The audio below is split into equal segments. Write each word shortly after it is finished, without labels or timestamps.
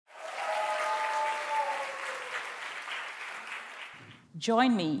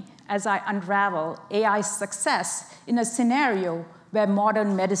Join me as I unravel AI's success in a scenario where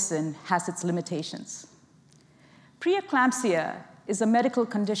modern medicine has its limitations. Preeclampsia is a medical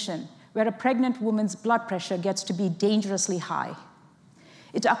condition where a pregnant woman's blood pressure gets to be dangerously high.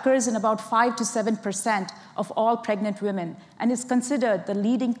 It occurs in about 5 to 7% of all pregnant women and is considered the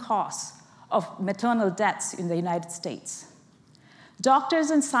leading cause of maternal deaths in the United States. Doctors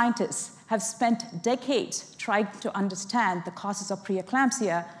and scientists have spent decades trying to understand the causes of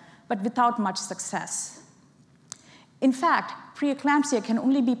preeclampsia, but without much success. In fact, preeclampsia can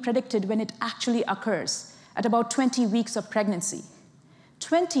only be predicted when it actually occurs, at about 20 weeks of pregnancy.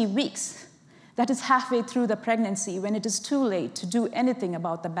 20 weeks, that is halfway through the pregnancy when it is too late to do anything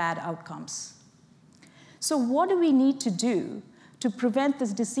about the bad outcomes. So what do we need to do to prevent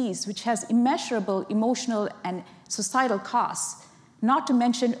this disease, which has immeasurable emotional and societal costs, not to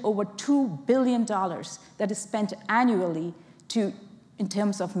mention over $2 billion that is spent annually in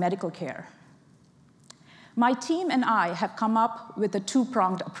terms of medical care? My team and I have come up with a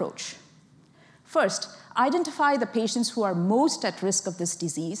two-pronged approach. First, identify the patients who are most at risk of this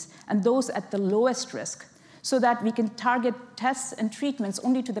disease and those at the lowest risk so that we can target tests and treatments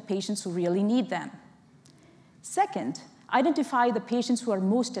only to the patients who really need them. Second, identify the patients who are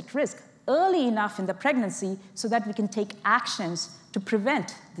most at risk early enough in the pregnancy so that we can take actions to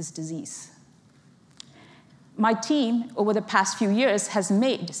prevent this disease. My team, over the past few years, has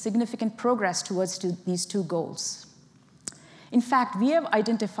made significant progress towards these two goals. In fact, we have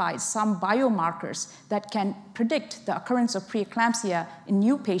identified some biomarkers that can predict the occurrence of preeclampsia in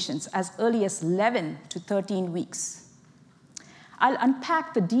new patients as early as 11 to 13 weeks. I'll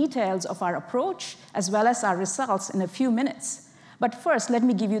unpack the details of our approach as well as our results in a few minutes. But first, let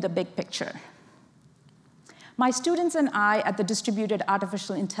me give you the big picture. My students and I at the Distributed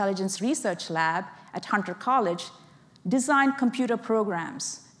Artificial Intelligence Research Lab at Hunter College designed computer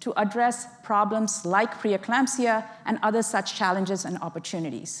programs to address problems like preeclampsia and other such challenges and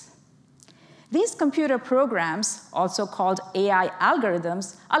opportunities. These computer programs, also called AI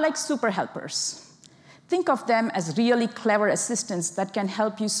algorithms, are like super helpers. Think of them as really clever assistants that can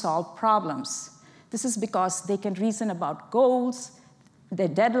help you solve problems. This is because they can reason about goals, their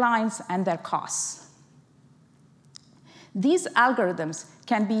deadlines, and their costs. These algorithms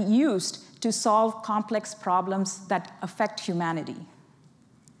can be used to solve complex problems that affect humanity.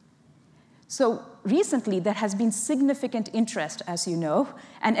 So recently, there has been significant interest, as you know,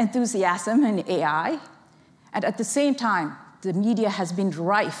 and enthusiasm in AI. And at the same time, the media has been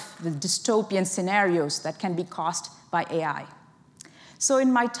rife with dystopian scenarios that can be caused by AI. So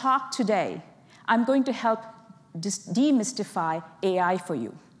in my talk today, I'm going to help demystify AI for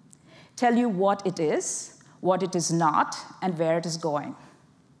you, tell you what it is not, and where it is going.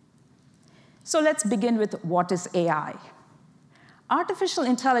 So let's begin with what is AI. Artificial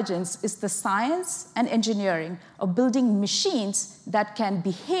intelligence is the science and engineering of building machines that can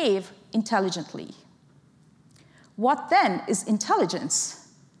behave intelligently. What then is intelligence?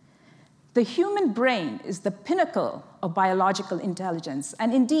 The human brain is the pinnacle of biological intelligence,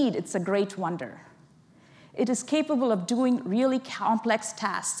 and indeed, it's a great wonder. It is capable of doing really complex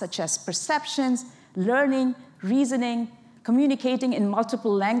tasks such as perceptions, learning, reasoning, communicating in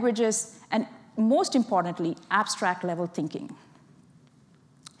multiple languages, and most importantly, abstract-level thinking.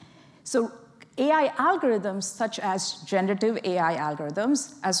 So AI algorithms, such as generative AI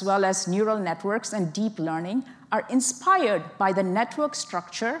algorithms, as well as neural networks and deep learning, are inspired by the network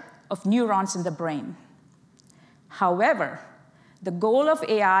structure of neurons in the brain. However, the goal of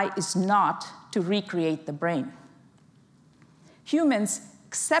AI is not to recreate the brain. Humans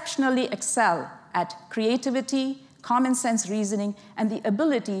exceptionally excel at creativity, common sense reasoning, and the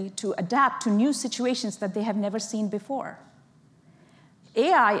ability to adapt to new situations that they have never seen before.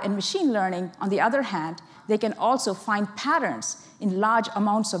 AI and machine learning, on the other hand, they can also find patterns in large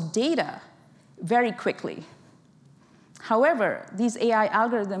amounts of data very quickly. However, these AI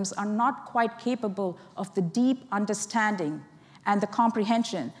algorithms are not quite capable of the deep understanding and the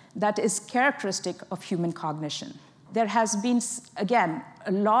comprehension that is characteristic of human cognition. There has been, again,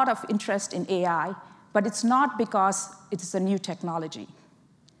 a lot of interest in AI, but it's not because it is a new technology.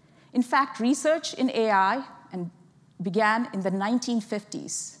 In fact, research in AI began in the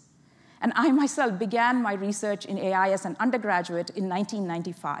 1950s. And I myself began my research in AI as an undergraduate in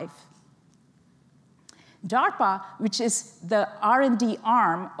 1995. DARPA, which is the R&D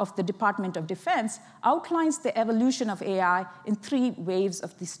arm of the Department of Defense, outlines the evolution of AI in 3 waves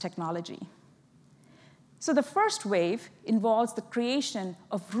of this technology. So the first wave involves the creation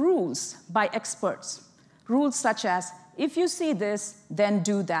of rules by experts, rules such as, if you see this, then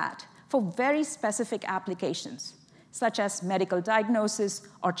do that, for very specific applications. such as medical diagnosis,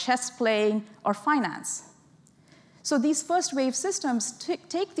 or chess playing, or finance. So these first-wave systems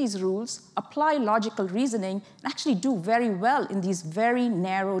take these rules, apply logical reasoning, and actually do very well in these very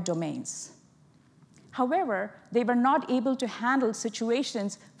narrow domains. However, they were not able to handle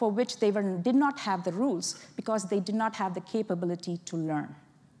situations for which they did not have the rules because they did not have the capability to learn.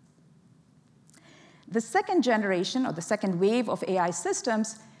 The second generation, or the second wave of AI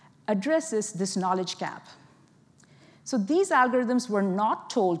systems, addresses this knowledge gap. So these algorithms were not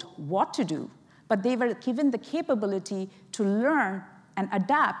told what to do, but they were given the capability to learn and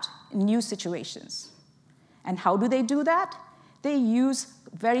adapt in new situations. And how do they do that? They use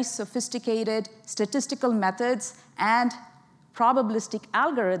very sophisticated statistical methods and probabilistic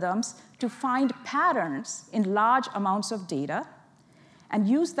algorithms to find patterns in large amounts of data and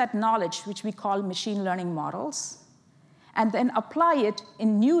use that knowledge, which we call machine learning models, and then apply it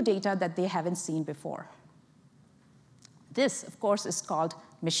in new data that they haven't seen before. This, of course, is called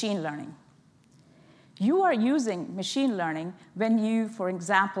machine learning. You are using machine learning when you, for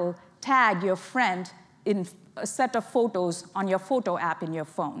example, tag your friend in a set of photos on your photo app in your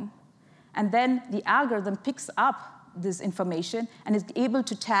phone. And then the algorithm picks up this information and is able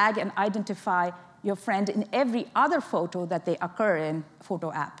to tag and identify your friend in every other photo that they occur in a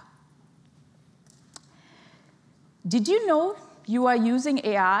photo app. Did you know you are using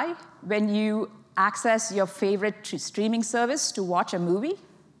AI when you access your favorite streaming service to watch a movie?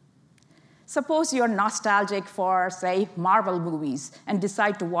 Suppose you're nostalgic for, say, Marvel movies and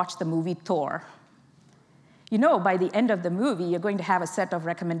decide to watch the movie Thor. You know, by the end of the movie, you're going to have a set of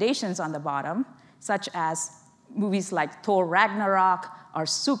recommendations on the bottom, such as movies like Thor Ragnarok, or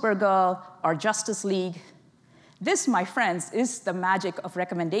Supergirl, or Justice League. This, my friends, is the magic of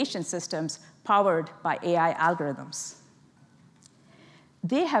recommendation systems powered by AI algorithms.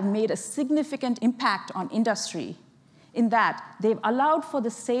 They have made a significant impact on industry in that they've allowed for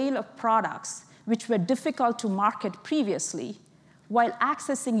the sale of products which were difficult to market previously, while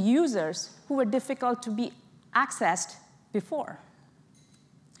accessing users who were difficult to be accessed before.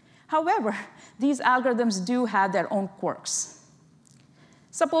 However, these algorithms do have their own quirks.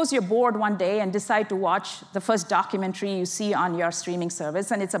 Suppose you're bored one day and decide to watch the first documentary you see on your streaming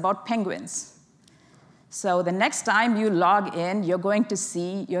service, and it's about penguins. So the next time you log in, you're going to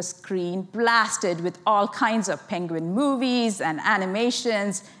see your screen blasted with all kinds of penguin movies and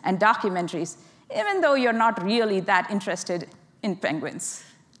animations and documentaries, even though you're not really that interested in penguins.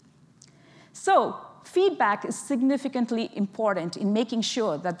 So feedback is significantly important in making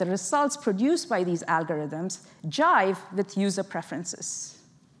sure that the results produced by these algorithms jive with user preferences.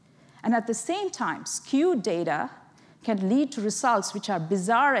 And at the same time, skewed data can lead to results which are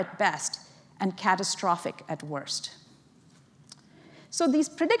bizarre at best and catastrophic at worst. So these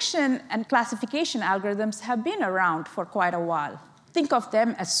prediction and classification algorithms have been around for quite a while. Think of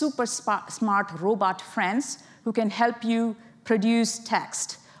them as super smart robot friends who can help you produce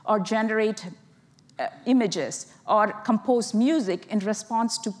text or generate images or compose music in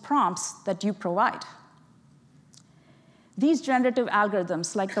response to prompts that you provide. These generative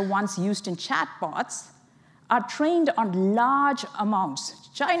algorithms, like the ones used in chatbots, are trained on large amounts,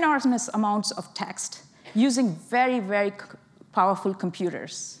 ginormous amounts of text using very, very powerful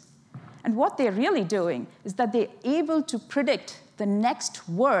computers. And what they're really doing is that they're able to predict the next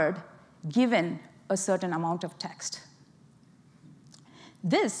word given a certain amount of text.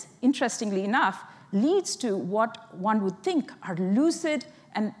 This, interestingly enough, leads to what one would think are lucid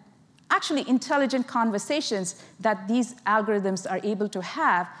and actually intelligent conversations that these algorithms are able to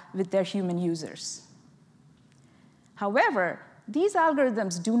have with their human users. However, these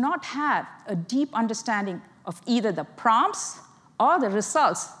algorithms do not have a deep understanding of either the prompts or the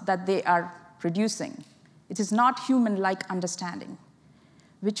results that they are producing. It is not human-like understanding,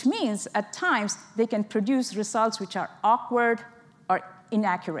 which means at times they can produce results which are awkward or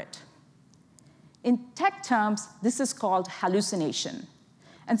inaccurate. In tech terms, this is called hallucination.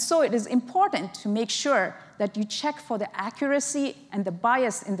 And so it is important to make sure that you check for the accuracy and the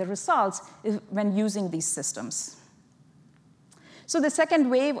bias in the results when using these systems. So the second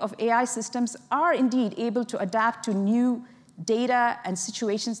wave of AI systems are indeed able to adapt to new data and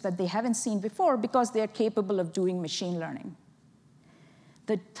situations that they haven't seen before because they're capable of doing machine learning.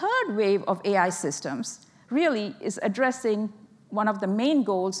 The third wave of AI systems really is addressing one of the main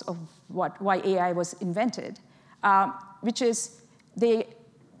goals of why AI was invented, which is they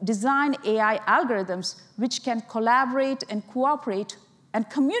design AI algorithms which can collaborate and cooperate and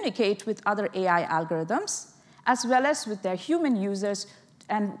communicate with other AI algorithms, as well as with their human users,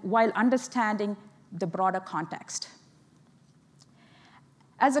 and while understanding the broader context.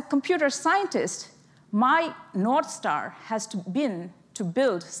 As a computer scientist, My North Star has been to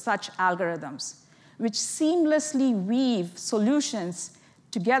build such algorithms, which seamlessly weave solutions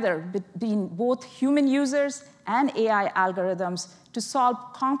together between both human users and AI algorithms to solve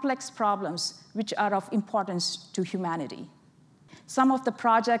complex problems which are of importance to humanity. Some of the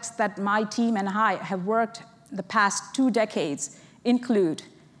projects that my team and I have worked the past 2 decades include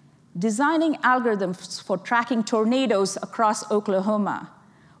designing algorithms for tracking tornadoes across Oklahoma,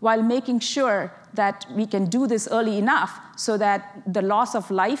 while making sure that we can do this early enough so that the loss of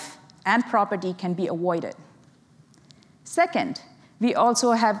life and property can be avoided. Second, we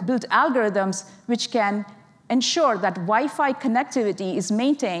also have built algorithms which can ensure that Wi-Fi connectivity is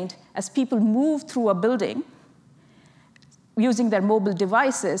maintained as people move through a building using their mobile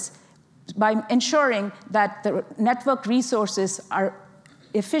devices by ensuring that the network resources are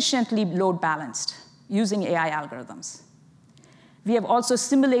efficiently load balanced using AI algorithms. We have also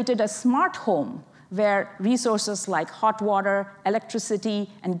simulated a smart home where resources like hot water, electricity,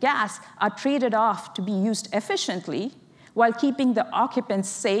 and gas are traded off to be used efficiently while keeping the occupants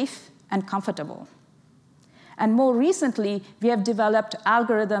safe and comfortable. And more recently, we have developed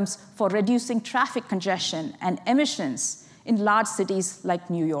algorithms for reducing traffic congestion and emissions in large cities like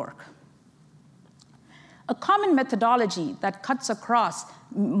New York. A common methodology that cuts across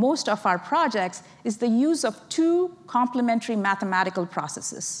most of our projects is the use of 2 complementary mathematical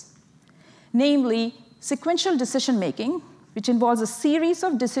processes, namely sequential decision-making, which involves a series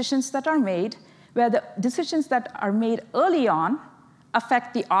of decisions that are made, where the decisions that are made early on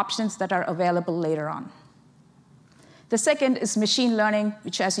affect the options that are available later on. The second is machine learning,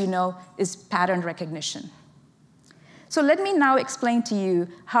 which, as you know, is pattern recognition. So let me now explain to you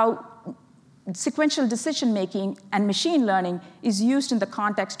how sequential decision-making and machine learning is used in the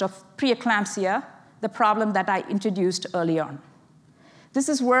context of preeclampsia, the problem that I introduced early on. This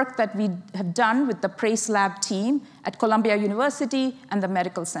is work that we have done with the Prace Lab team at Columbia University and the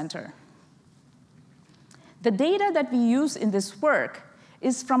Medical Center. The data that we use in this work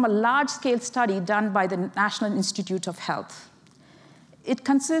is from a large-scale study done by the National Institute of Health. It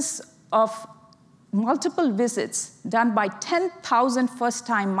consists of multiple visits done by 10,000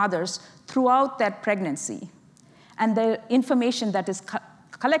 first-time mothers throughout their pregnancy, and the information that is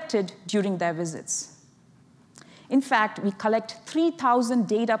collected during their visits. In fact, we collect 3,000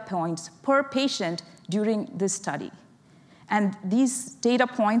 data points per patient during this study. And these data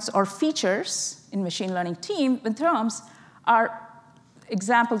points or features in machine learning terms are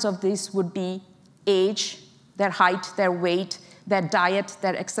examples of this would be age, their height, their weight, their diet,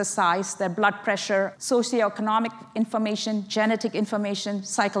 their exercise, their blood pressure, socioeconomic information, genetic information,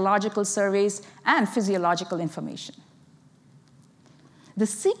 psychological surveys, and physiological information. The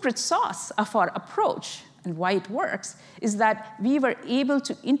secret sauce of our approach and why it works is that we were able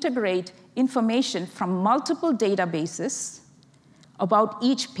to integrate information from multiple databases about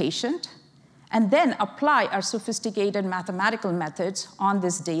each patient and then apply our sophisticated mathematical methods on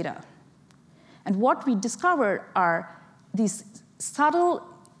this data. And what we discovered are these subtle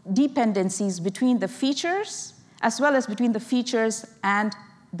dependencies between the features, as well as between the features and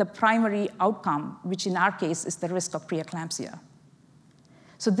the primary outcome, which in our case is the risk of preeclampsia.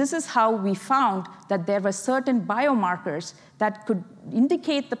 So this is how we found that there were certain biomarkers that could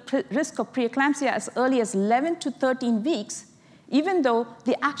indicate the risk of preeclampsia as early as 11 to 13 weeks, even though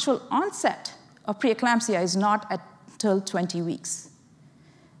the actual onset of preeclampsia is not until 20 weeks.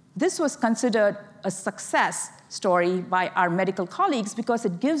 This was considered a success story by our medical colleagues because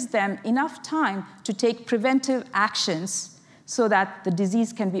it gives them enough time to take preventive actions so that the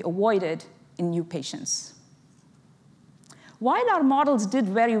disease can be avoided in new patients. While our models did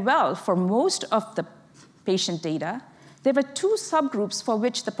very well for most of the patient data, there were 2 subgroups for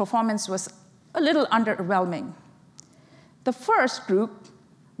which the performance was a little underwhelming. The first group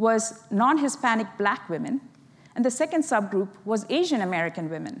was non-Hispanic Black women, and the second subgroup was Asian American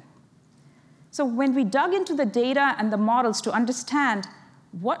women. So when we dug into the data and the models to understand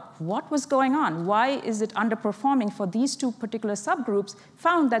what was going on, why is it underperforming for these 2 particular subgroups,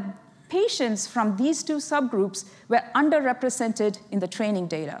 found that patients from these 2 subgroups were underrepresented in the training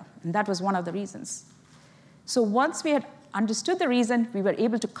data, and that was one of the reasons. So once we had understood the reason, we were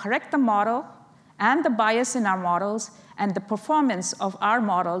able to correct the model and the bias in our models, and the performance of our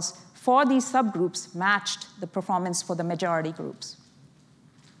models for these subgroups matched the performance for the majority groups.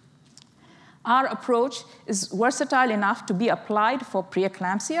 Our approach is versatile enough to be applied for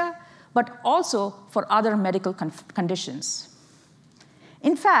preeclampsia, but also for other medical conditions.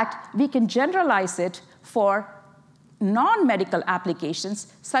 In fact, we can generalize it for non-medical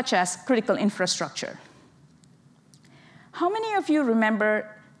applications, such as critical infrastructure. How many of you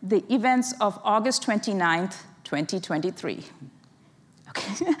remember the events of August 29th, 2023.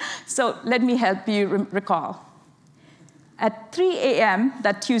 Okay. So let me help you recall. At 3 a.m.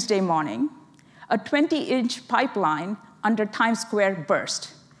 that Tuesday morning, a 20-inch pipeline under Times Square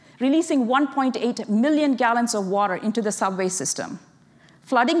burst, releasing 1.8 million gallons of water into the subway system,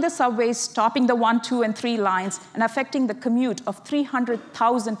 flooding the subways, stopping the 1, 2, and 3 lines, and affecting the commute of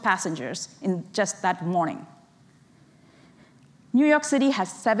 300,000 passengers in just that morning. New York City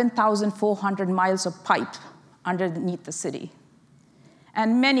has 7,400 miles of pipe underneath the city,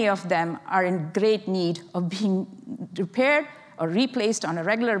 and many of them are in great need of being repaired or replaced on a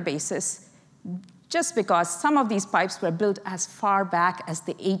regular basis, just because some of these pipes were built as far back as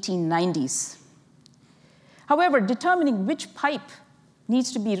the 1890s. However, determining which pipe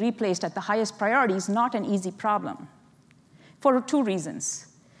needs to be replaced at the highest priority is not an easy problem, for 2 reasons.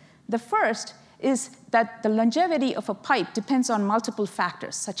 The first is that the longevity of a pipe depends on multiple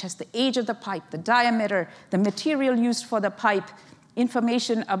factors, such as the age of the pipe, the diameter, the material used for the pipe,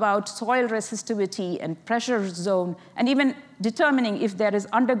 information about soil resistivity and pressure zone, and even determining if there is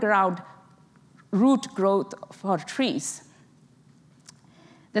underground root growth for trees.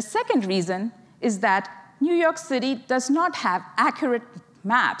 The second reason is that New York City does not have accurate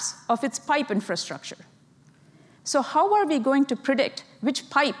maps of its pipe infrastructure. So how are we going to predict which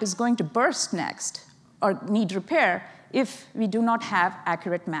pipe is going to burst next or need repair if we do not have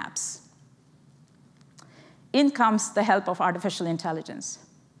accurate maps? In comes the help of artificial intelligence.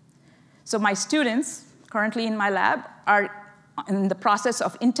 So my students, currently in my lab, are in the process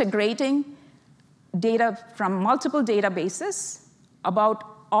of integrating data from multiple databases about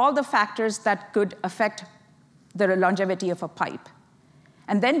all the factors that could affect the longevity of a pipe.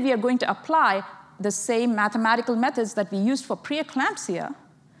 And then we are going to apply the same mathematical methods that we used for preeclampsia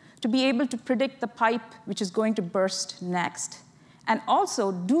to be able to predict the pipe which is going to burst next, and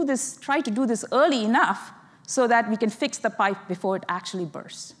also try to do this early enough so that we can fix the pipe before it actually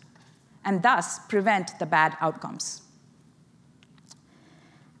bursts, and thus prevent the bad outcomes.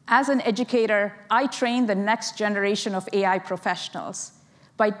 As an educator, I train the next generation of AI professionals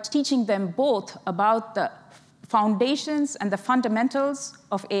by teaching them both about the foundations and the fundamentals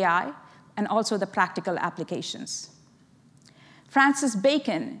of AI, and also the practical applications. Francis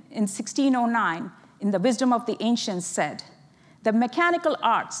Bacon, in 1609, in The Wisdom of the Ancients, said, "The mechanical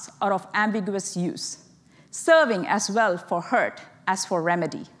arts are of ambiguous use, serving as well for hurt as for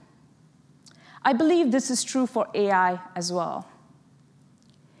remedy." I believe this is true for AI as well.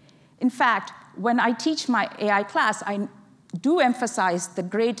 In fact, when I teach my AI class, I do emphasize the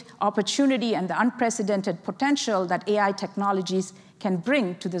great opportunity and the unprecedented potential that AI technologies can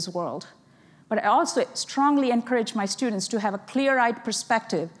bring to this world. But I also strongly encourage my students to have a clear-eyed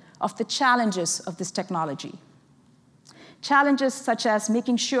perspective of the challenges of this technology. Challenges such as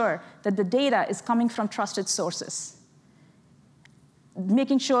making sure that the data is coming from trusted sources,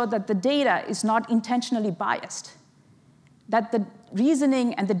 making sure that the data is not intentionally biased, that the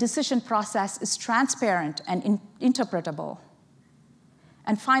reasoning and the decision process is transparent and interpretable,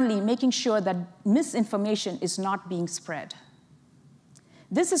 and finally, making sure that misinformation is not being spread.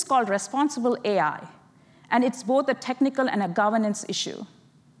 This is called responsible AI, and it's both a technical and a governance issue.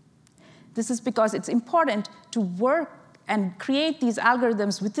 This is because it's important to work and create these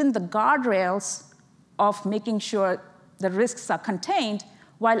algorithms within the guardrails of making sure the risks are contained,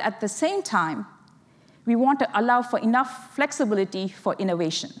 while at the same time, we want to allow for enough flexibility for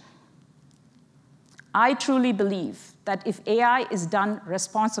innovation. I truly believe that if AI is done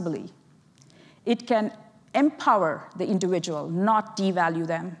responsibly, it can empower the individual, not devalue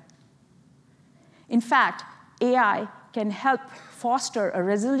them. In fact, AI can help foster a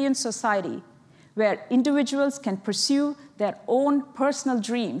resilient society where individuals can pursue their own personal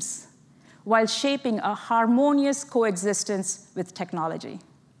dreams while shaping a harmonious coexistence with technology.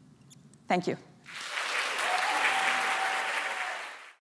 Thank you.